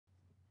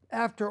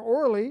after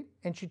orally,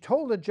 and she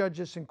told the judge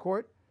this in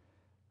court,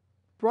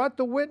 brought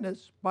the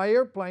witness by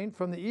airplane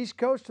from the East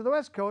Coast to the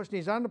West Coast, and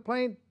he's on the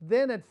plane.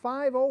 Then at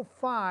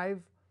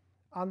 5:05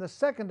 on the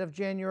 2nd of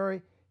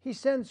January, he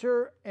sends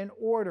her an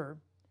order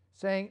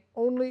saying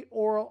only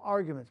oral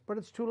arguments, but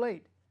it's too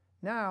late.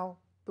 Now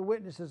the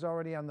witness is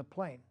already on the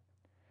plane.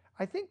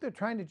 I think they're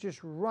trying to just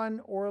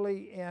run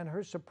Orly and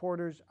her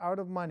supporters out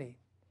of money.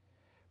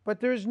 But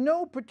there's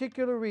no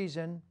particular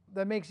reason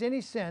that makes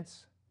any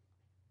sense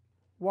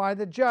why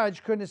the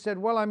judge couldn't have said,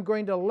 well, I'm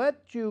going to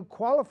let you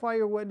qualify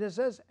your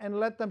witnesses and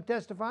let them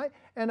testify.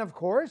 And of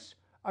course,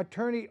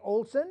 Attorney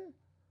Olson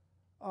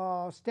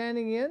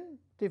standing in,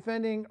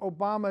 defending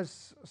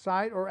Obama's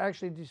side, or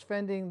actually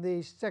defending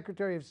the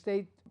Secretary of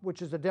State,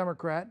 which is a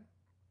Democrat,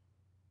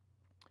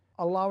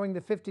 allowing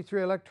the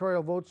 53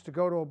 electoral votes to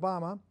go to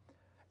Obama.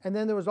 And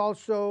then there was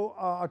also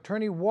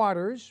Attorney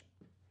Waters,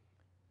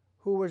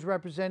 who was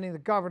representing the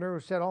governor, who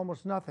said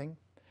almost nothing.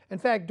 In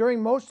fact,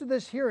 during most of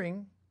this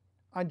hearing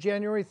on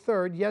January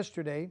 3rd,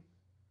 yesterday,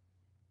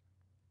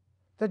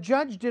 the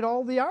judge did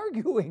all the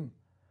arguing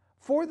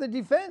for the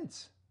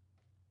defense.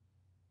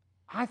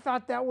 I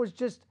thought that was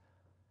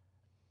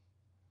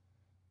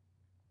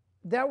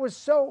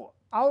so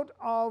out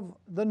of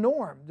the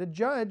norm. The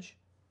judge,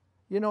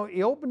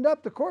 he opened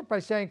up the court by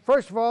saying,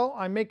 first of all,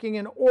 I'm making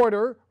an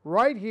order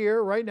right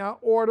here, right now,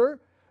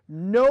 order,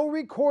 no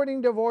recording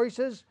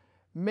devices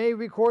may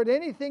record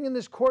anything in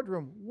this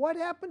courtroom. What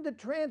happened to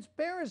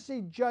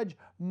transparency, Judge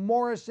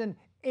Morrison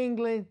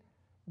England,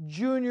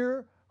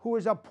 Jr., who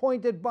was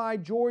appointed by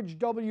George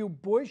W.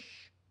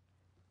 Bush?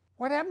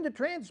 What happened to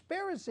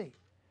transparency?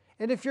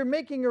 And if you're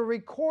making a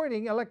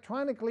recording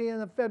electronically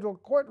in a federal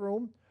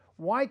courtroom,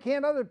 why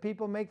can't other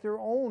people make their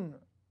own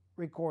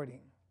recording?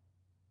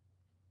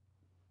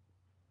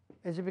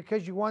 Is it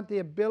because you want the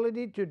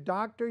ability to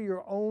doctor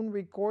your own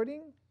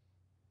recording?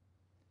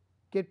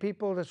 Get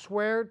people to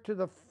swear to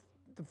the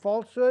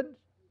falsehood?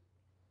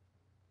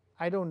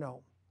 I don't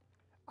know.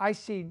 I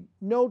see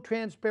no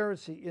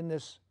transparency in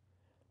this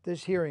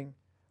hearing.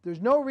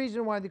 There's no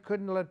reason why they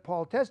couldn't let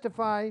Paul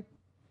testify.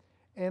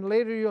 And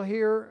later you'll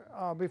hear,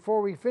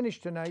 before we finish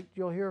tonight,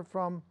 you'll hear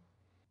from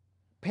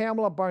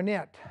Pamela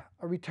Barnett,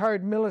 a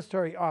retired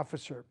military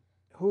officer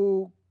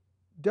who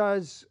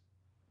does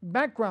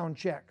background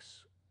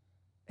checks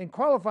and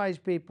qualifies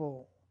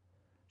people.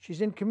 She's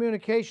in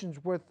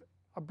communications with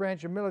a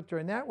branch of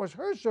military, and that was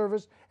her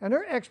service, and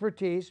her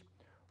expertise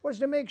was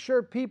to make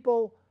sure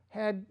people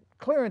had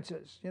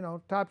clearances,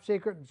 top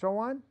secret and so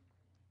on.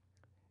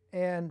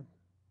 And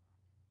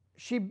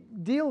she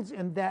deals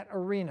in that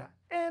arena.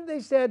 And they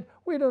said,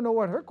 we don't know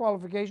what her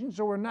qualifications,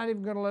 so we're not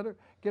even going to let her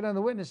get on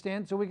the witness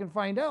stand so we can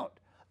find out.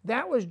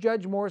 That was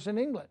Judge Morrison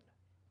England.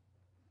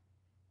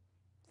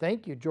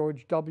 Thank you,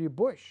 George W.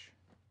 Bush.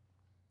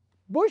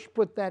 Bush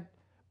put that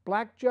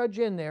black judge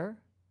in there,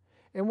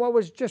 and what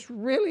was just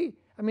really,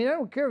 I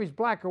don't care if he's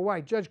black or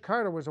white. Judge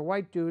Carter was a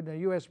white dude and a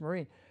U.S.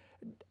 Marine.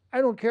 I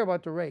don't care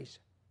about the race.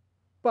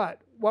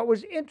 But what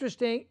was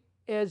interesting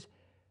is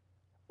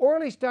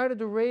Orly started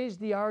to raise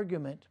the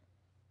argument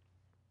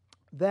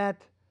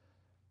that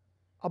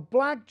a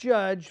black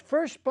judge,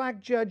 first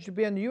black judge to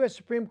be on the U.S.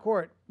 Supreme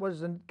Court,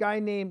 was a guy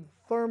named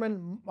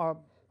Thurman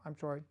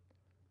Marshall.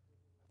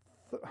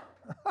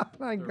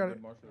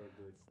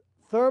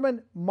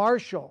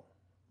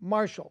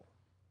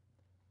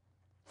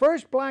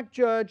 First black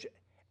judge,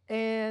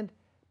 and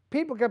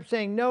people kept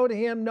saying no to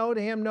him, no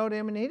to him, no to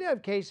him, and he'd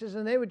have cases,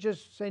 and they would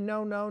just say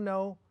no, no,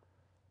 no.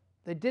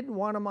 They didn't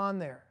want him on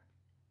there.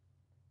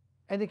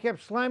 And they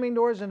kept slamming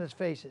doors in his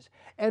faces.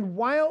 And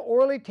while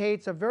Orly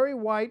Tate's a very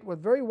white,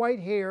 with very white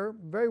hair,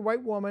 very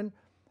white woman,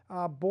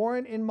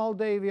 born in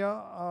Moldavia,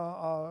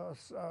 a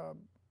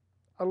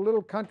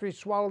little country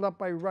swallowed up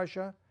by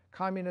Russia,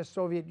 communist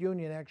Soviet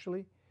Union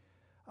actually,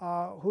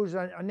 who's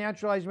a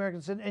naturalized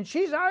American citizen, and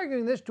she's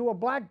arguing this to a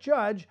black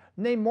judge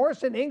named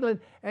Morrison England,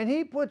 and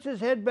he puts his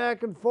head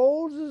back and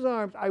folds his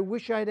arms. I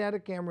wish I'd had a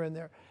camera in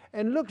there.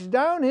 And looks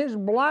down his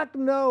black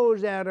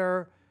nose at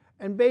her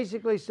and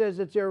basically says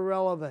it's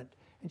irrelevant.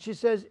 And she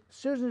says,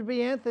 Susan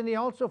B. Anthony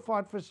also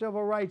fought for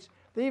civil rights.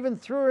 They even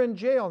threw her in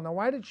jail. Now,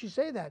 why did she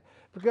say that?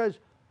 Because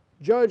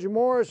Judge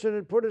Morrison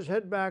had put his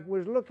head back,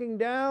 was looking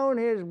down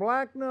his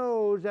black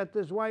nose at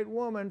this white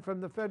woman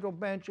from the federal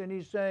bench, and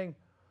he's saying,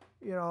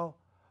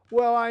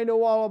 well, I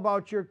know all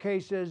about your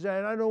cases,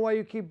 and I know why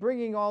you keep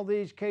bringing all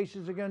these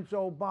cases against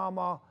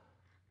Obama.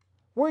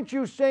 Weren't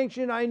you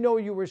sanctioned? I know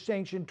you were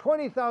sanctioned.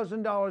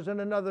 $20,000 in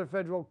another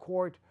federal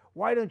court.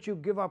 Why don't you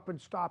give up and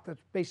stop?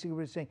 That's basically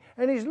what he's saying.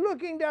 And he's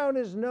looking down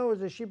his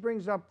nose as she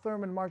brings up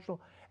Thurman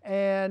Marshall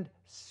and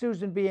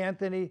Susan B.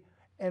 Anthony.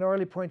 And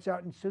Orly points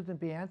out, and Susan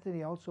B.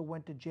 Anthony also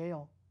went to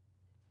jail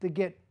to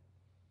get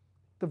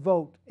the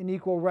vote and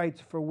equal rights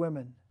for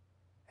women.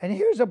 And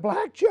here's a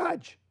black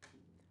judge,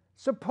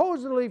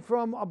 supposedly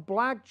from a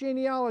black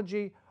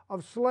genealogy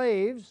of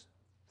slaves,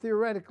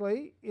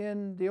 theoretically,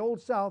 in the Old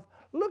South,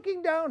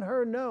 looking down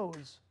her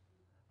nose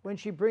when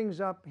she brings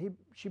up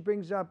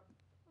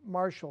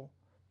Marshall,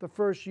 the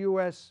first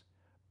U.S.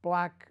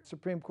 black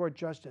Supreme Court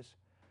justice.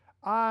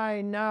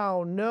 I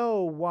now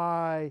know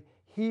why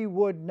he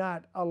would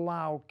not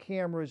allow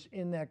cameras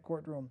in that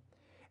courtroom.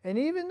 And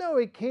even though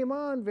he came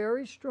on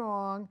very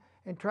strong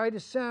and tried to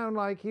sound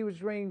like he was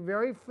being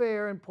very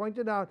fair and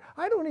pointed out,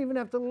 I don't even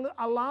have to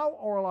allow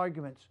oral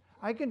arguments.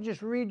 I can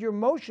just read your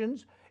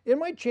motions in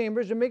my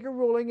chambers and make a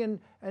ruling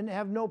and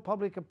have no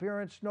public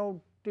appearance,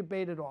 no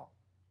debate at all.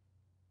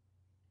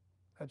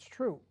 That's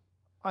true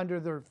under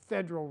their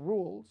federal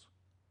rules.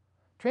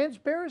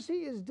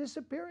 Transparency is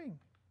disappearing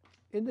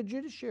in the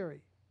judiciary.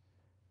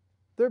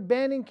 They're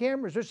banning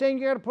cameras. They're saying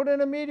you got to put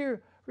in a media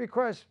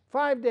request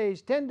 5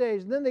 days, 10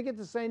 days, and then they get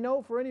to say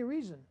no for any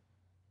reason.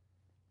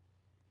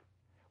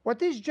 What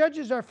these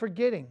judges are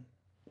forgetting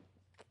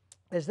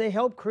is they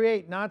helped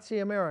create Nazi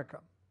America.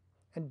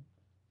 And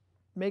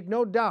make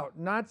no doubt,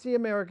 Nazi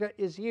America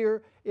is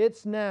here,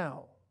 it's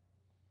now.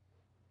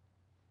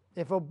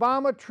 If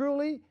Obama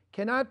truly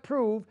cannot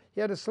prove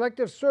he had a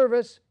selective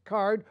service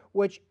card,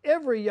 which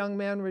every young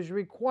man was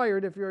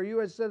required if you're a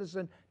U.S.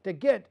 citizen to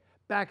get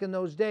back in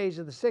those days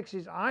of the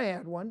 60s, I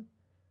had one.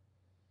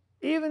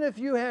 Even if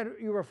you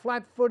were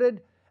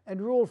flat-footed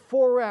and ruled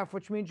 4F,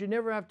 which means you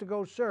never have to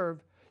go serve,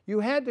 you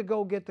had to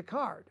go get the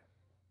card.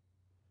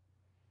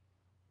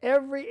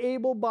 Every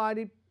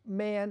able-bodied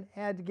man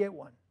had to get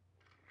one.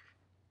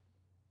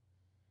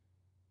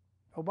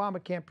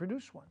 Obama can't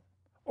produce one.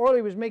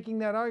 Orley was making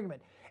that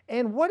argument.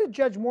 And what did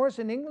Judge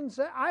Morrison England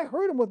say? I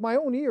heard him with my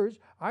own ears.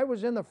 I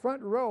was in the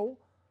front row.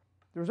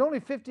 There was only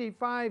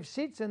 55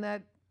 seats in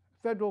that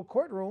federal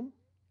courtroom,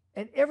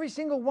 and every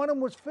single one of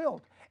them was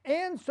filled.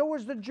 And so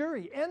was the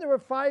jury. And there were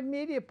 5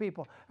 media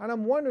people. And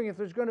I'm wondering if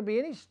there's going to be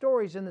any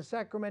stories in the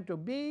Sacramento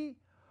Bee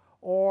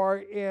or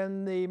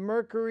in the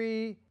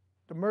Mercury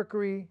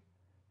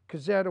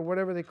Gazette or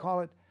whatever they call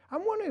it.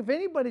 I'm wondering if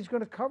anybody's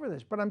going to cover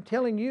this. But I'm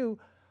telling you,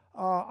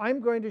 I'm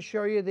going to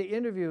show you the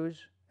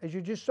interviews. As you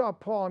just saw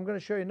Paul, I'm going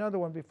to show you another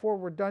one before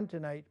we're done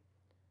tonight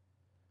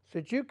so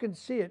that you can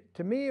see it.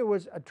 To me, it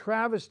was a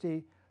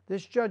travesty.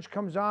 This judge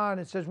comes on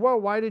and says, well,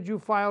 why did you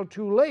file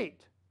too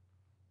late?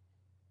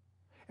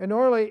 And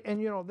Orley,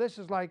 and you know, this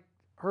is like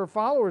her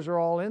followers are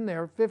all in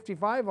there,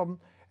 55 of them,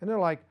 and they're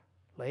like,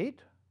 late?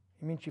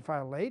 You mean she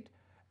filed late?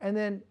 And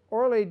then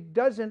Orley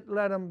doesn't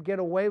let them get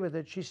away with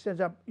it. She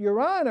stands up,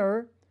 Your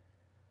Honor,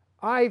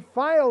 I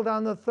filed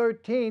on the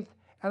 13th,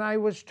 and I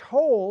was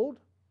told,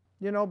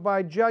 you know,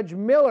 by Judge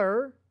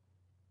Miller,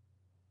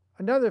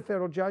 another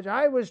federal judge,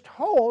 I was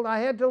told I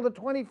had till the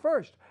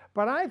 21st,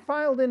 but I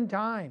filed in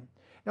time.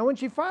 Now, when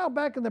she filed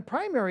back in the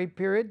primary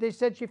period, they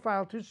said she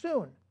filed too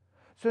soon.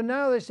 So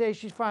now they say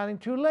she's filing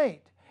too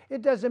late.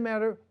 It doesn't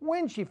matter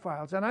when she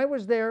files. And I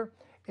was there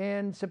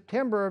in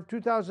September of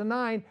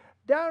 2009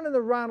 down in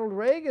the Ronald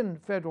Reagan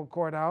Federal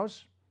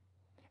Courthouse.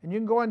 And you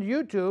can go on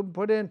YouTube,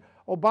 put in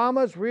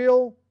Obama's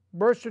real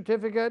birth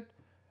certificate,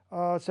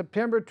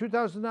 September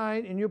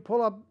 2009, and you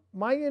pull up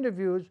my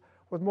interviews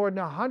with more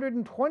than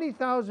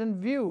 120,000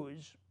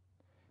 views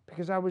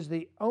because I was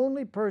the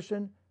only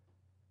person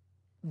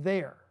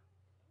there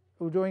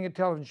who was doing a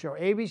television show.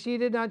 ABC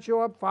did not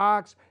show up,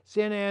 Fox,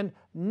 CNN,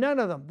 none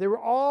of them. They were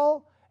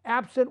all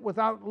absent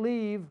without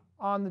leave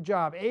on the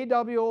job,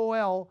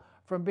 AWOL,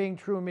 from being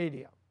true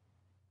media.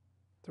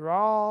 They're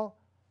all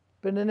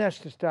been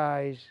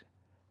anesthetized.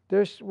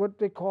 They're what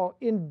they call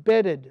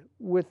embedded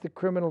with the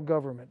criminal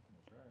government.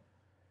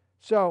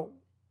 So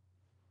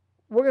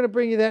we're going to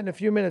bring you that in a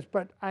few minutes,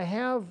 but I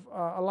have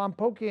a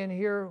Lompokian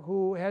here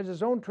who has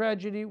his own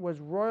tragedy, was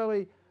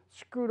royally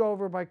screwed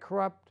over by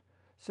corrupt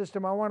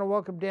system. I want to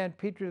welcome Dan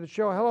Petry to the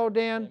show. Hello,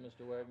 Dan. Hey,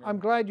 Mr. Wagener. I'm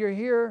glad you're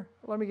here.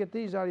 Let me get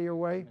these out of your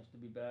way. Nice to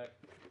be back.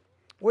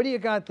 What do you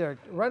got there?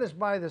 Run us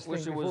by this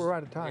thing before we're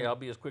out of time. Yeah, I'll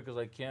be as quick as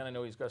I can. I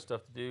know he's got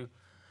stuff to do.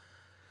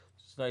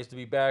 It's nice to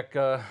be back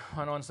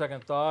on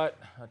second thought.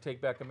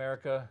 Take Back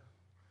America.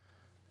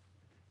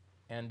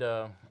 And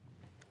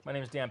my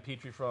name is Dan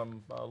Petry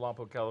from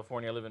Lompoc,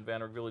 California. I live in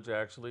Vanderbilt Village,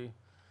 actually.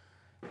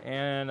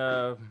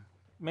 And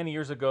many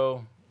years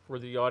ago, for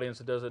the audience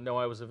that doesn't know,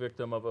 I was a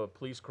victim of a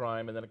police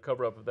crime and then a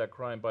cover-up of that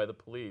crime by the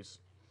police.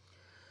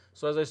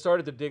 So as I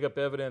started to dig up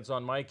evidence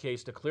on my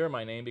case to clear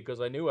my name,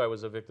 because I knew I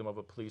was a victim of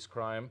a police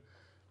crime,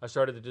 I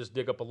started to just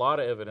dig up a lot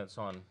of evidence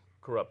on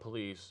corrupt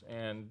police.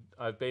 And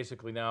I've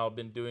basically now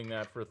been doing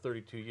that for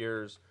 32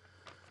 years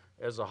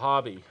as a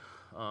hobby,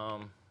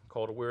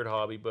 called a weird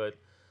hobby, but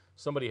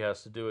somebody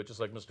has to do it.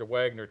 Just like Mr.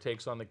 Wagener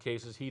takes on the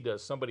cases he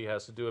does, somebody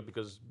has to do it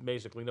because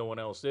basically no one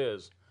else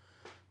is.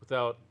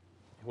 Without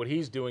what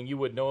he's doing, you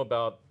would know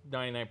about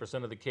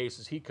 99% of the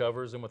cases he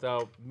covers, and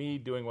without me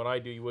doing what I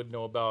do, you wouldn't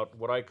know about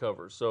what I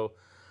cover. So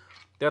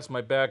that's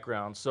my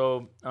background.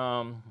 So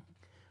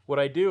what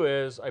I do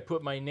is I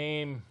put my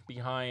name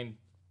behind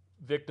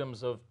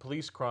victims of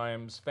police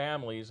crimes,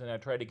 families, and I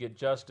try to get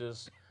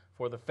justice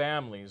for the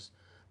families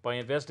by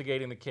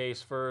investigating the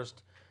case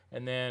first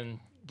and then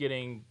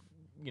getting,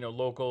 you know,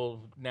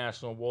 local,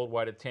 national,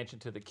 worldwide attention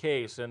to the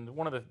case. And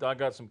I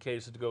got some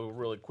cases to go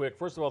really quick.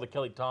 First of all, the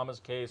Kelly Thomas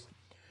case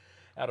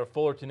out of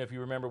Fullerton, if you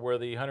remember, where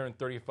the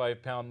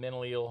 135-pound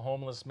mentally ill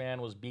homeless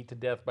man was beat to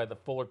death by the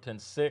Fullerton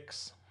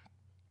Six.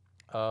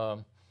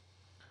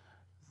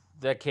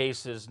 that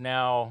case is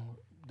now,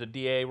 the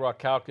DA,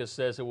 Rockalka,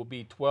 says it will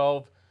be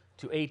 12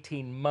 to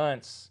 18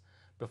 months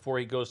before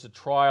he goes to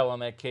trial on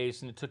that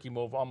case, and it took him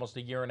over almost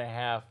a year and a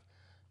half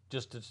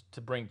just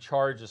to bring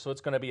charges. So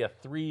it's going to be a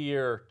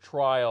 3-year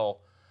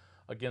trial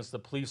against the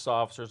police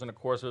officers, and of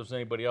course, if it was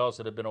anybody else,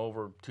 it had been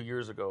over 2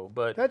 years ago.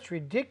 But that's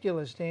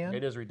ridiculous, Dan.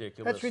 it is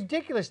ridiculous. That's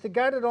ridiculous. They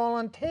got it all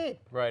on tape.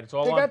 Right, it's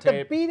all they on tape. They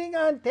got the beating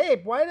on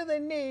tape. Why do they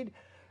need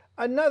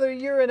another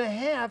year and a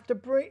half to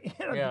bring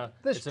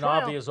this it's an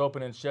trial? obvious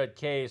open and shut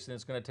case, and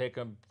it's going to take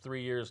them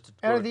 3 years to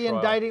And go are they to trial.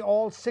 indicting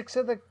all 6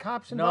 of the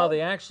cops involved? No,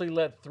 they actually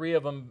let 3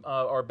 of them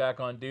are back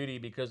on duty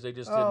because they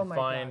just didn't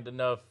find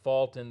enough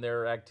fault in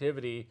their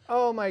activity.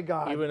 Oh my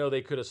God! Even though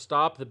they could have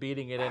stopped the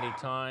beating at any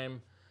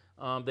time,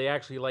 they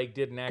actually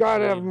didn't actually.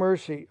 God have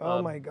mercy!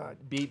 Oh my God!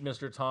 Beat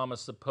Mr.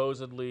 Thomas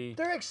supposedly.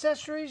 They're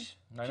accessories.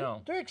 I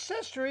know. They're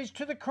accessories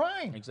to the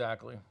crime.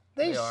 Exactly.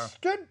 They are.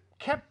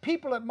 kept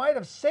people that might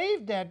have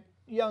saved that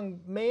young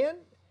man.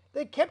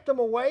 They kept them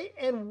away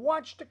and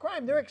watched the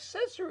crime. They're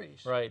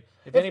accessories. Right.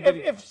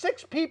 If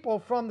 6 people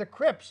from the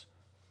Crips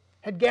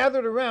had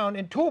gathered around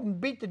and 2 of them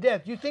beat to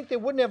death, you think they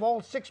wouldn't have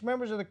all 6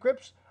 members of the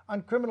Crips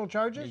on criminal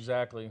charges?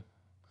 Exactly.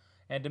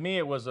 And to me,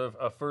 it was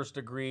a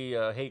first-degree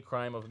hate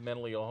crime of a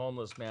mentally ill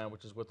homeless man,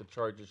 which is what the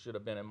charges should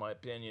have been, in my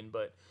opinion.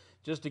 But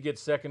just to get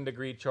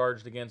second-degree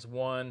charged against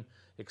one,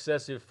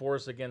 excessive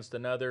force against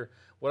another.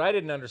 What I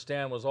didn't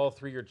understand was all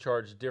 3 are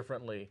charged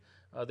differently.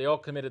 They all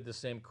committed the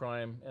same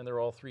crime, and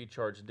they're all 3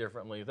 charged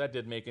differently. That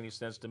didn't make any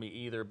sense to me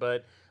either.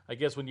 But I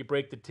guess when you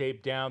break the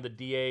tape down, the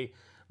DA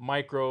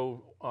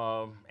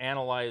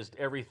analyzed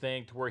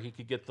everything to where he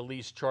could get the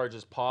least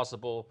charges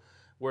possible,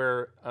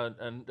 where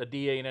a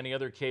DA in any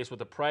other case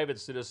with a private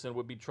citizen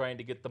would be trying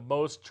to get the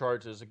most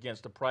charges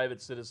against a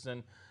private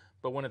citizen.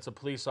 But when it's a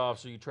police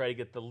officer, you try to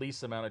get the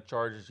least amount of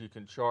charges you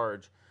can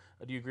charge.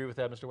 Do you agree with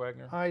that, Mr.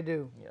 Wagener? I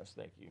do. Yes,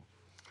 thank you.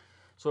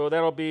 So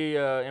that'll be,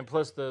 and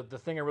plus the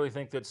thing I really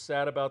think that's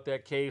sad about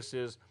that case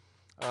is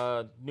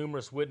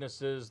numerous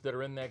witnesses that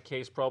are in that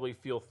case probably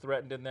feel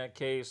threatened in that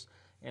case,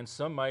 and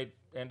some might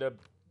end up,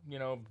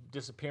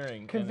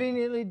 disappearing.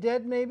 Conveniently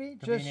dead, maybe?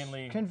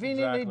 Conveniently, Just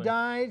conveniently exactly.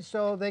 died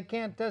so they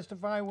can't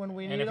testify when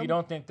we need them? And if you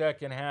don't think that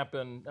can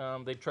happen,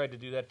 they tried to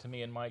do that to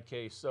me in my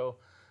case. So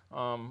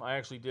I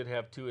actually did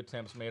have 2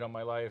 attempts made on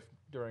my life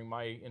during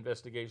my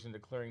investigation to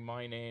clearing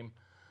my name.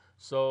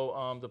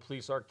 So the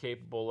police are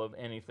capable of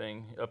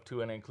anything, up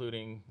to and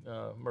including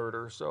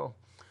murder. So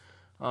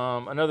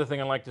another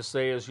thing I like to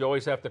say is you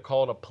always have to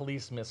call it a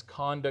police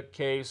misconduct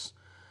case.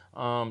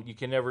 You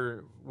can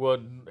never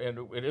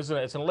and it's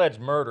an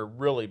alleged murder,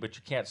 really, but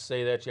you can't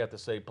say that. You have to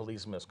say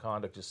police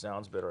misconduct. Just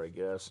sounds better, I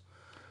guess.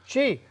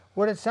 Gee,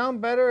 would it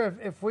sound better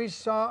if we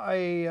saw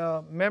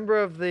a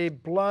member of the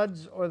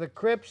Bloods or the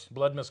Crips?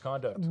 Blood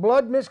misconduct.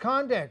 Blood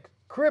misconduct.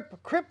 Crip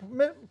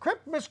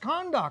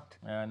misconduct.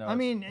 Yeah, I know.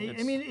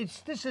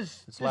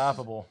 It's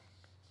laughable.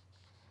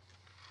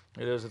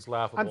 It is. It's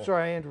laughable. I'm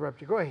sorry, I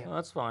interrupted you. Go ahead. No,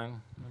 that's fine.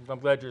 I'm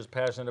glad you're as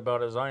passionate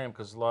about it as I am,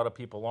 because a lot of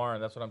people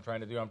aren't. That's what I'm trying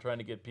to do. I'm trying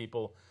to get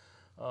people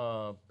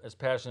as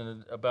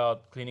passionate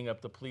about cleaning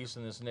up the police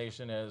in this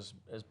nation as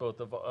both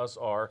of us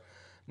are.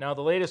 Now,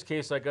 the latest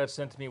case I got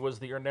sent to me was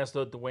the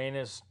Ernesto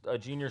Duenas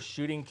Jr.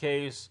 shooting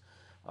case.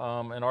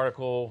 An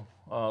article,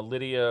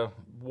 Lydia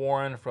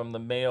Warren from the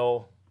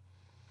Mail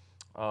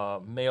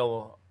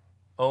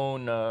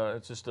own,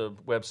 it's just a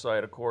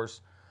website, of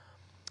course.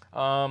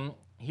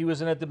 He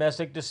was in a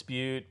domestic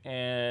dispute,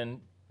 and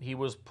he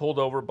was pulled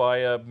over by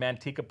a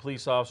Manteca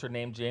police officer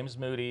named James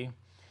Moody,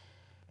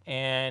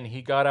 and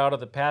he got out of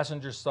the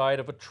passenger side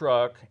of a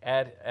truck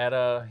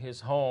at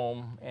his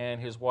home,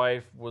 and his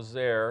wife was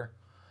there,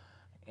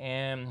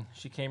 and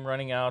she came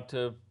running out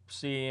to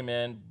see him,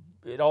 and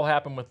it all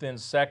happened within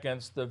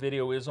seconds. The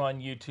video is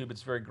on YouTube.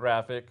 It's very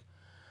graphic.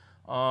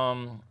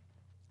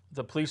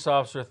 The police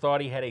officer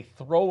thought he had a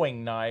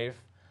throwing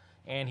knife,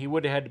 and he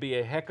would have had to be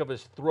a heck of a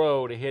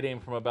throw to hit him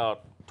from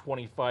about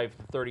 25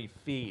 to 30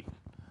 feet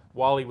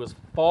while he was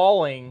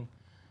falling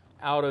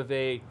out of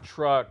a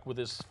truck with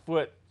his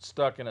foot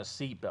stuck in a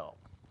seatbelt.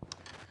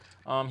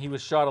 He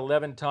was shot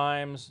 11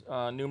 times,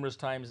 numerous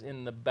times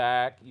in the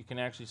back. You can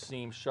actually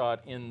see him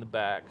shot in the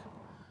back.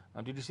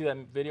 Did you see that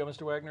video,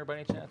 Mr. Wagener, by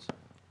any chance?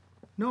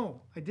 No,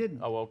 I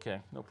didn't. Oh, okay,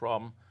 no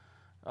problem.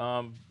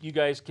 You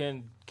guys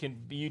can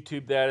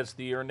YouTube that. It's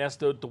the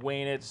Ernesto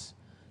Duenas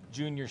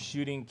Jr.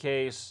 shooting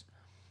case.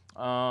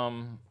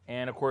 And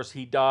of course,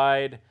 he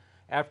died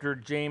after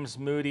James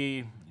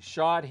Moody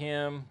shot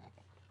him.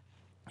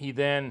 He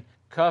then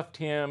cuffed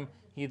him.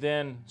 He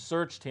then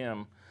searched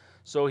him.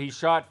 So he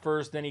shot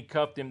first, then he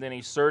cuffed him, then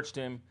he searched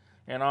him.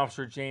 And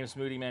Officer James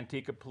Moody,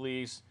 Manteca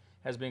Police,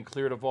 has been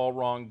cleared of all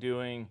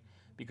wrongdoing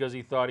because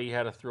he thought he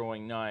had a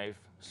throwing knife.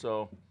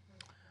 So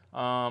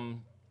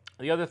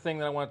the other thing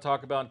that I want to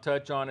talk about and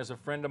touch on is a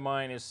friend of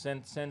mine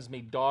sends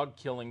me dog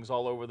killings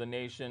all over the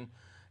nation,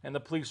 and the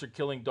police are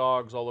killing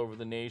dogs all over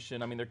the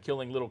nation. I mean, they're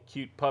killing little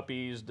cute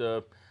puppies,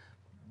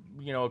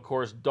 of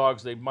course,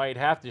 dogs they might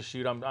have to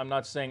shoot. I'm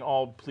not saying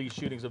all police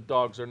shootings of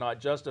dogs are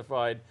not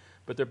justified,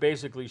 but they're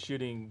basically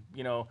shooting,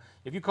 you know,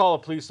 if you call a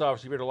police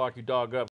officer, you better lock your dog up.